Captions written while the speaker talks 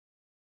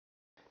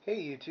Hey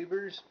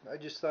YouTubers, I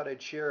just thought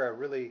I'd share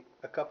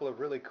a couple of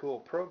really cool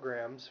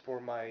programs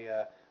for my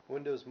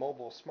Windows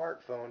Mobile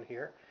smartphone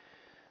here.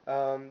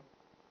 Um,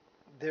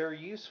 they're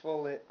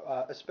useful,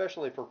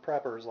 especially for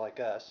preppers like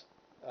us.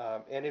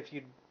 And if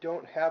you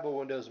don't have a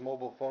Windows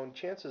Mobile phone,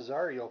 chances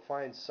are you'll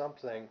find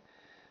something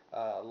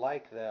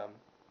like them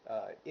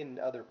in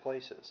other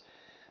places.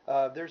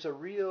 There's a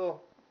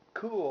real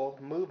cool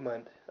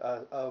movement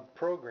of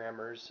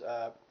programmers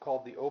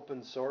called the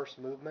open source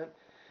movement,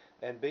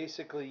 and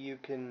basically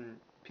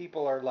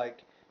people are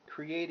like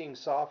creating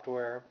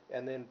software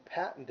and then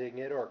patenting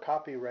it or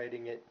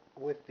copyrighting it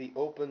with the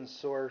open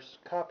source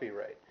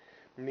copyright,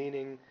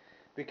 meaning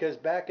because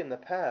back in the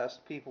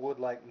past people would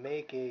like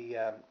make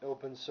a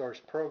open source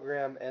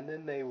program, and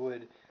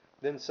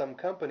then some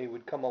company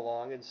would come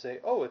along and say,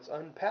 oh, it's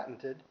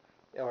unpatented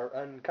or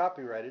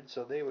uncopyrighted,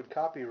 so they would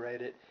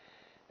copyright it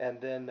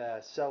and then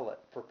sell it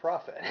for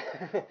profit.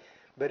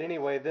 But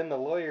anyway, then the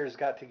lawyers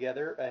got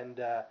together and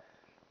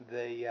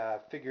they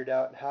figured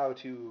out how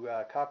to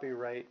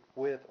copyright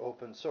with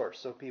open source,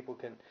 so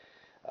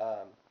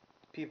um,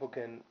 people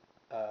can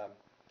um,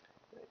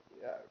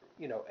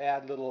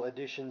 add little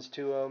additions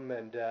to them,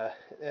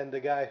 and the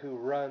guy who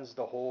runs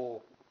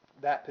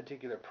that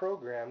particular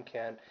program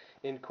can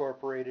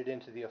incorporate it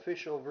into the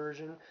official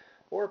version,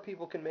 or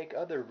people can make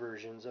other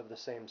versions of the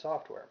same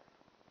software.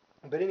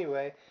 But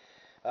anyway,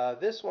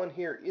 this one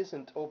here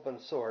isn't open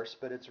source,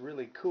 but it's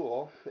really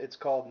cool. It's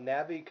called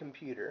Navi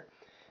Computer.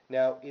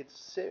 Now, it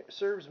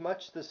serves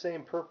much the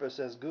same purpose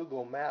as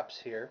Google Maps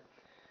here,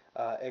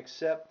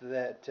 except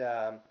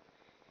that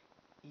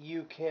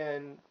you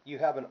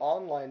have an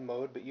online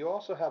mode, but you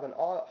also have an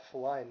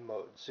offline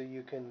mode. So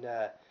you can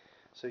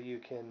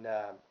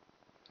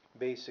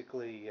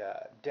basically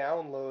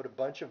download a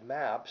bunch of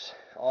maps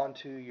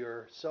onto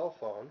your cell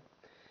phone,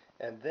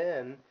 and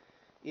then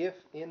if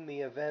in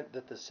the event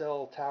that the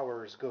cell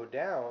towers go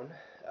down,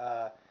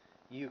 uh,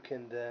 you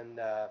can then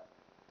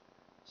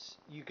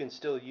you can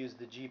still use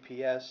the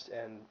GPS,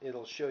 and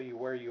it'll show you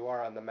where you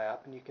are on the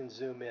map, and you can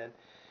zoom in,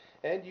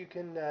 and you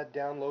can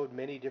download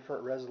many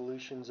different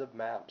resolutions of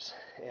maps,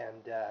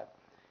 and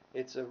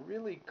it's a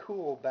really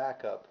cool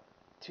backup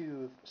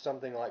to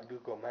something like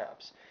Google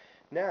Maps.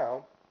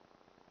 Now,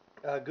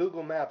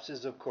 Google Maps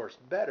is of course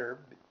better,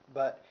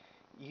 but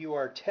you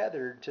are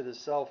tethered to the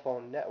cell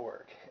phone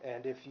network,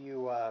 and if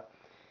you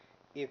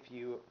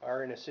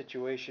are in a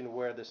situation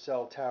where the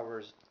cell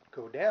towers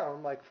go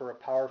down, like for a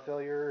power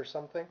failure or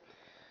something,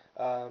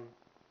 um,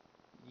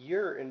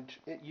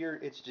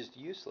 it's just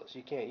useless.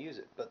 You can't use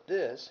it. But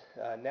this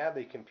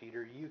Navi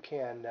computer, you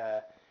can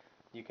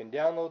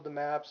download the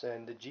maps,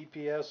 and the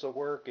GPS will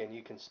work, and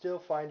you can still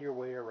find your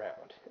way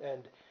around.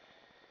 And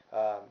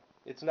um,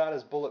 it's not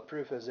as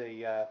bulletproof as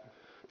a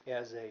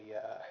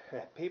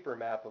paper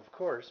map, of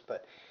course,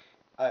 but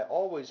I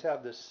always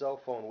have this cell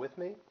phone with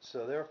me,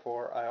 so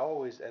therefore I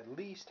always at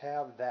least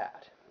have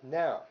that.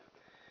 Now,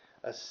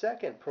 a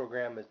second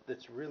program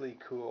that's really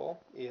cool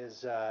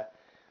is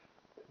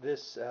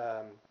this.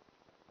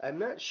 I'm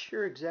not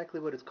sure exactly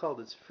what it's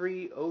called. It's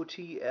free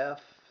OTF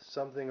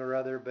something or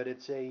other, but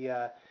it's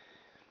an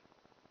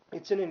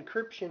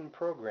encryption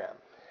program,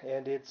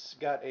 and it's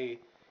got a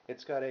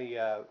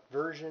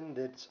version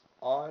that's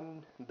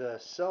on the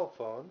cell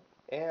phone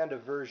and a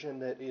version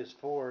that is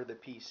for the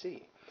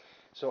PC.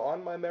 So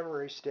on my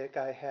memory stick,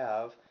 I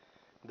have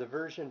the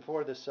version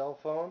for the cell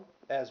phone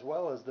as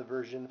well as the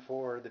version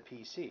for the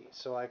PC.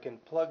 So I can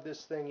plug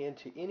this thing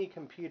into any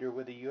computer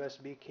with a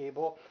USB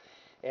cable,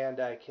 and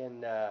I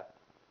can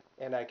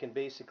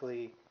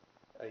basically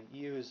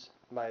use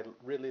my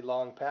really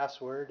long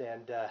password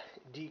and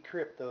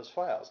decrypt those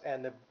files.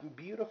 And the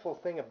beautiful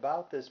thing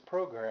about this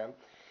program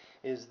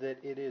is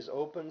that it is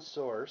open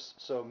source,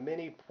 so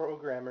many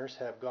programmers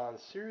have gone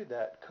through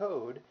that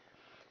code,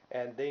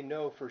 and they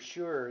know for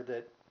sure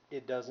that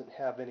it doesn't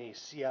have any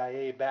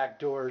CIA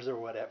backdoors or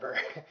whatever.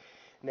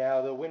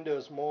 Now, the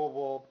Windows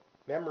Mobile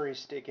memory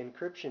stick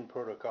encryption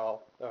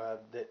protocol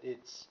that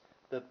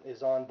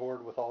is on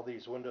board with all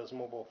these Windows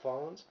Mobile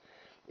phones,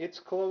 it's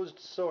closed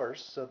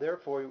source, so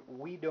therefore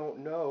we don't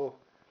know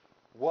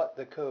what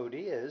the code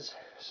is.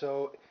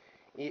 So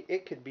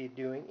it could be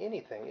doing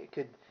anything. It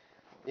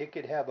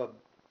could have a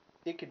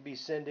it could be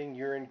sending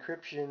your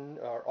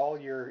encryption or all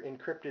your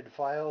encrypted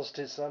files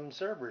to some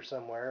server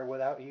somewhere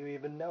without you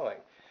even knowing.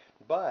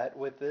 But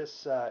with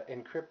this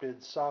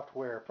encrypted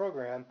software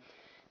program,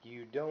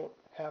 you don't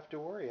have to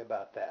worry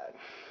about that.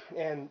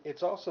 And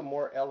it's also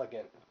more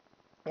elegant.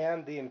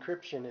 And the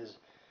encryption is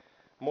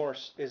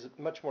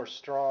much more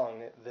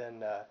strong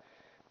than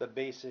the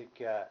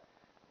basic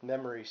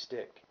memory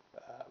stick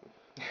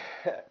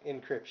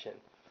encryption.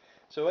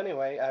 So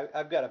anyway,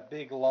 I've got a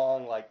big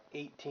long like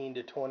 18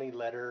 to 20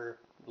 letter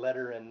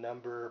and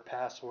number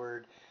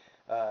password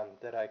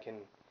that I can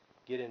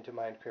get into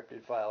my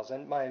encrypted files.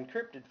 And my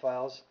encrypted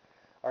files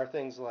are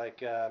things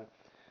like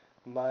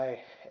my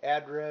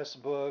address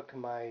book,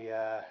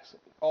 my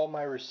all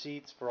my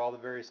receipts for all the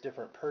various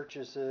different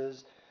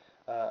purchases,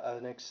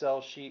 an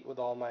Excel sheet with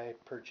all my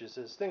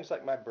purchases, things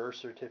like my birth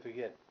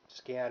certificate,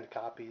 scanned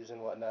copies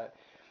and whatnot.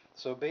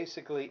 So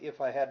basically, if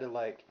I had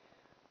to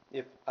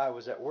if I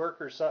was at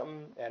work or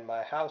something and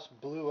my house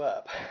blew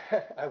up,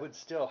 I would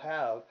still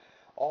have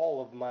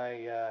all of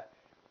my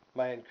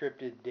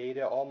encrypted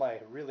data, all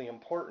my really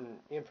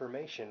important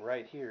information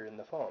right here in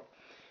the phone.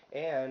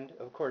 And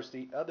of course,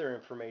 the other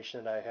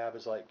information that I have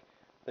is like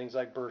things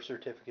like birth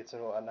certificates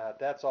and whatnot.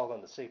 That's all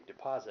in the safe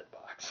deposit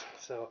box.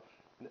 So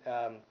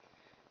um,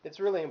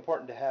 it's really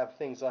important to have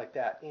things like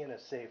that in a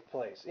safe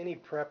place. Any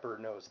prepper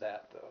knows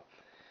that, though.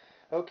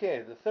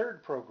 Okay, the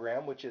third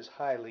program, which is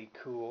highly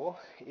cool,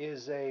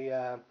 is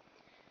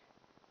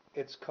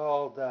it's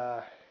called,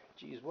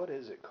 geez, what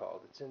is it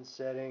called? It's in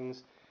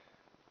settings.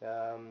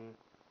 Um,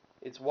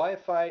 it's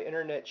Wi-Fi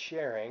internet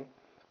sharing,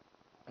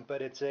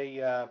 but it's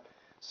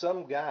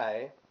some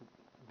guy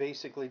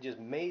basically just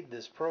made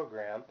this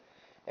program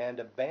and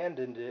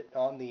abandoned it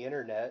on the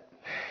internet,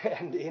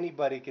 and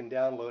anybody can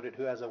download it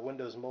who has a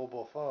Windows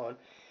mobile phone.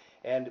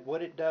 And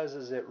what it does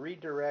is it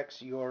redirects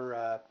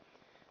your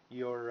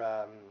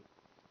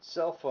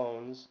cell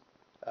phone's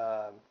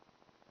uh,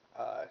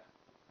 uh,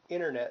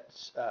 internet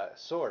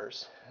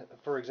source.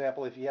 For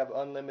example, if you have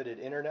unlimited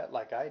internet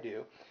like I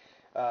do,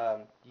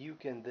 you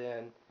can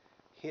then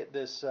hit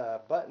this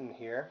button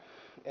here,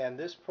 and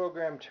this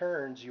program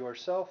turns your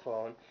cell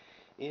phone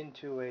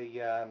into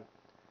a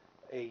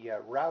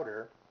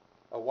router,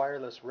 a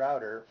wireless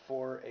router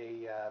for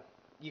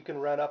you can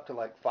run up to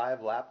like 5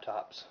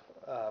 laptops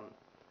um,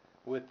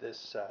 with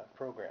this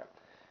program,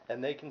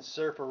 and they can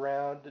surf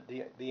around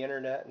the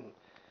internet and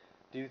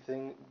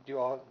do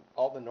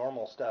all the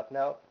normal stuff.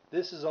 Now,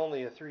 this is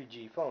only a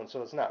 3G phone,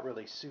 so it's not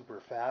really super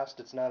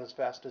fast. It's not as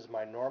fast as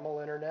my normal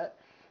internet,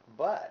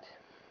 but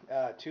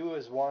two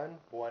is one,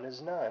 one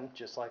is none,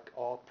 just like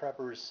all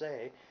preppers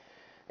say.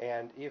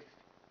 And if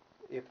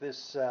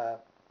this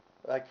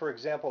like for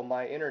example,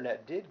 my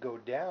internet did go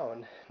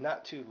down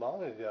not too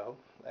long ago,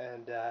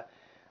 and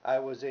I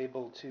was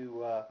able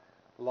to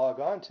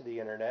log on to the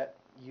internet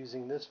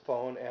using this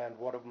phone and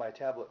one of my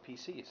tablet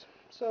PCs.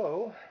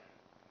 So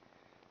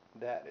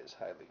that is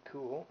highly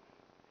cool.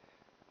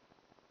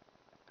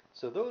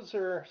 So those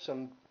are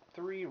some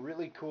three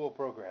really cool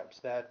programs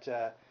that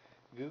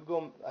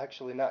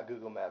actually not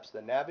Google Maps, the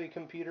Navi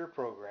Computer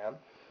program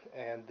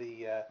and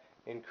the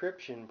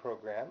encryption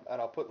program, and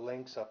I'll put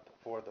links up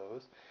for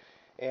those,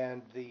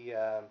 and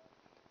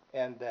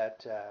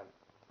that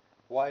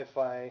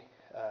Wi-Fi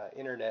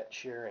internet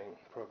sharing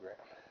program.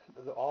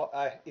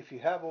 If you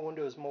have a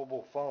Windows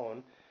mobile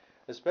phone,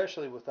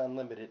 especially with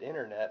unlimited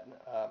internet,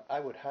 I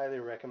would highly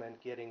recommend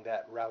getting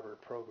that router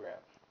program.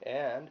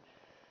 And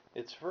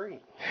it's free.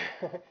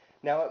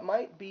 Now, it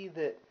might be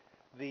that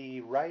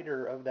the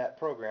writer of that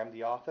program,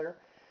 the author,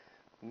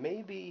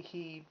 maybe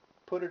he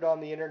put it on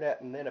the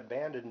internet and then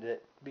abandoned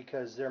it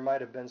because there might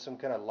have been some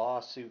kind of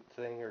lawsuit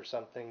thing or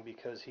something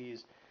because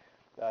he's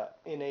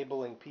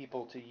enabling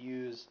people to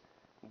use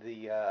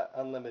the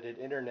unlimited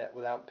internet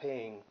without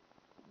paying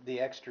the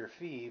extra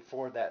fee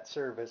for that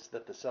service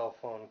that the cell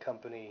phone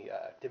company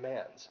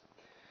demands.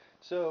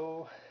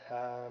 So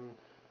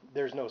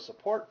there's no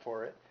support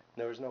for it.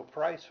 There's no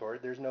price for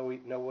it. There's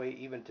no way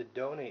even to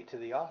donate to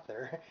the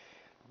author,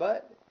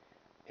 but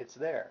it's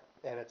there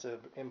and it's an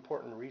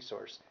important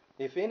resource.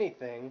 If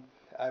anything,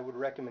 I would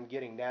recommend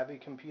getting Navi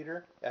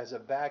Computer as a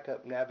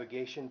backup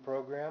navigation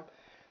program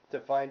to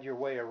find your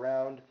way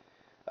around.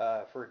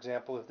 For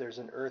example, if there's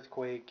an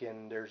earthquake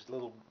and there's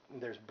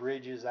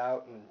bridges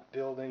out and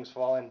buildings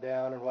falling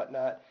down and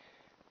whatnot,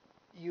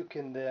 you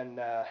can then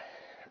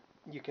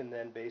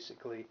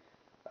basically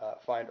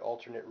find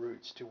alternate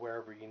routes to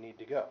wherever you need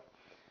to go.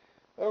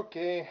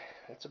 Okay,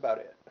 that's about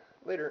it.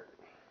 Later.